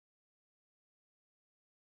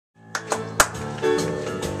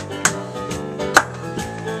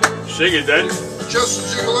Sing it then. Just a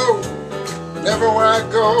gigolo, never where I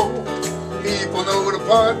go. People know the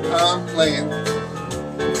part I'm playing.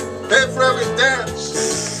 Pay for every dance,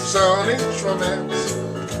 son each romance.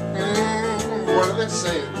 What are they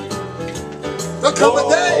saying? There'll come a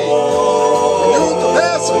day when you'll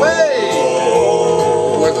pass away.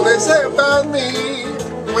 What do they say about me?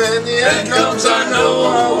 When the end comes, I know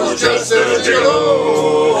I was just a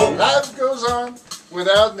gigolo. Life goes on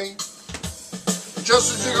without me.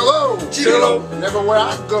 Just a gigolo, Gigolo. never where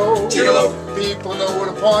I go. Gigolo. People know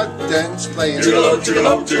the part dance playing. Gigolo,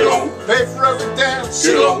 gigolo, gigolo. Pay for every dance.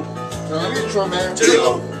 Gigolo. Son each romance.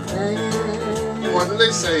 Gigolo. What do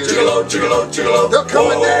they say? Gigolo, gigolo, gigolo. There'll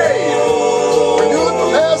come a day when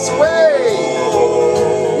you'll pass away.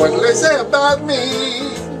 What do they say about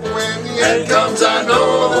me? When the end comes, I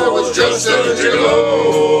know I was just a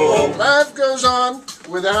gigolo. Life goes on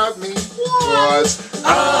without me. 'Cause I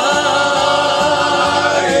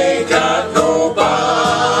ain't got nobody.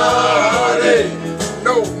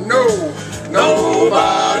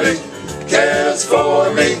 Nobody cares for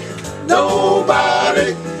me.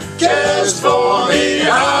 Nobody cares for me.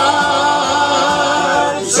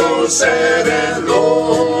 I'm so sad and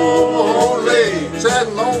lonely. Sad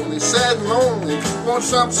and lonely, sad and lonely. Want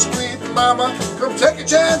some sweet mama? Come take a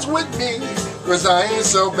chance with me. 'Cause I ain't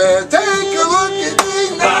so bad. Take a look at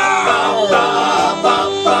me now.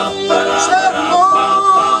 Sad and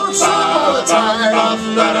lonely, sad all the time.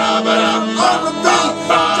 On the beat,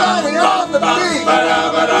 Johnny on the beat.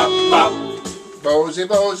 Bozy,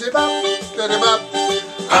 bozy, bop, diddy bop.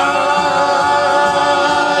 I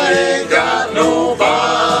ain't got nobody.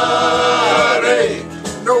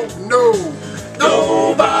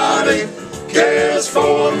 Nobody cares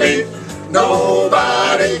for me.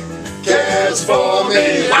 Nobody cares for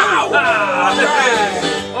me. Wow!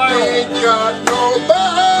 Ain't got nobody.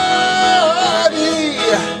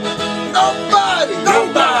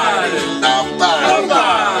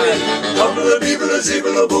 Humbla beebla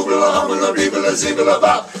zeebla boobla, humbla beebla zeebla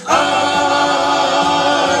bop.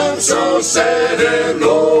 I'm so sad and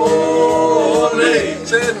lonely.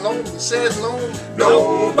 Sad and lonely, sad and lonely.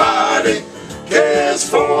 Nobody cares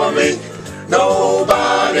for me.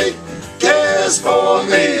 Nobody cares for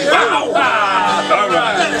me. Wow! All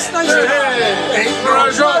right. That's nice. Hey, ain't no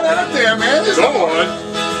one out there, man. There's Go on.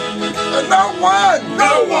 no one.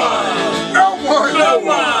 No one. No one. No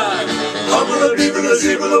one. Humbla beebla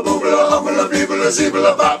zeebla boobla, humbla beebla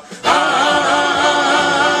zeebla bop. I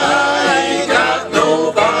ain't got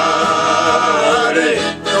nobody.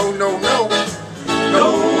 No.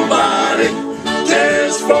 Nobody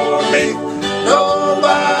cares for me.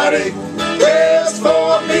 Nobody cares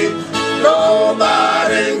for me.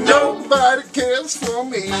 Nobody cares for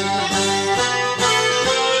me.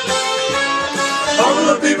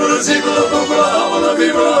 Humbla beebla zeebla